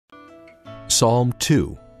Psalm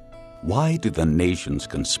 2. Why do the nations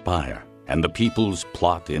conspire, and the peoples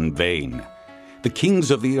plot in vain? The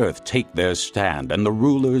kings of the earth take their stand, and the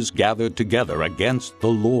rulers gather together against the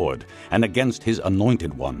Lord and against his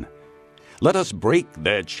anointed one. Let us break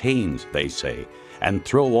their chains, they say, and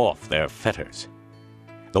throw off their fetters.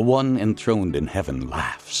 The one enthroned in heaven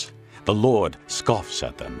laughs. The Lord scoffs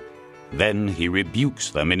at them. Then he rebukes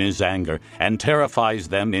them in his anger and terrifies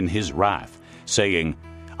them in his wrath, saying,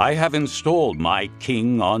 I have installed my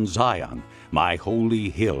king on Zion, my holy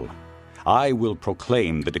hill. I will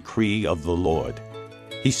proclaim the decree of the Lord.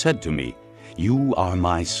 He said to me, You are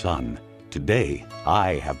my son. Today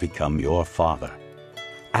I have become your father.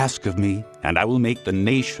 Ask of me, and I will make the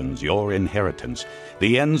nations your inheritance,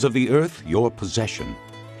 the ends of the earth your possession.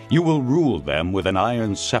 You will rule them with an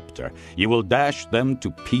iron scepter. You will dash them to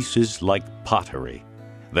pieces like pottery.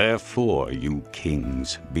 Therefore, you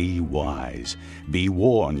kings, be wise. Be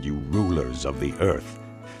warned, you rulers of the earth.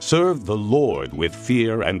 Serve the Lord with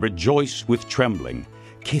fear and rejoice with trembling.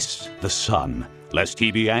 Kiss the Son, lest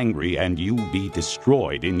he be angry and you be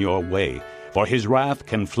destroyed in your way, for his wrath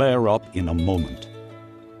can flare up in a moment.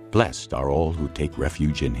 Blessed are all who take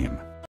refuge in him.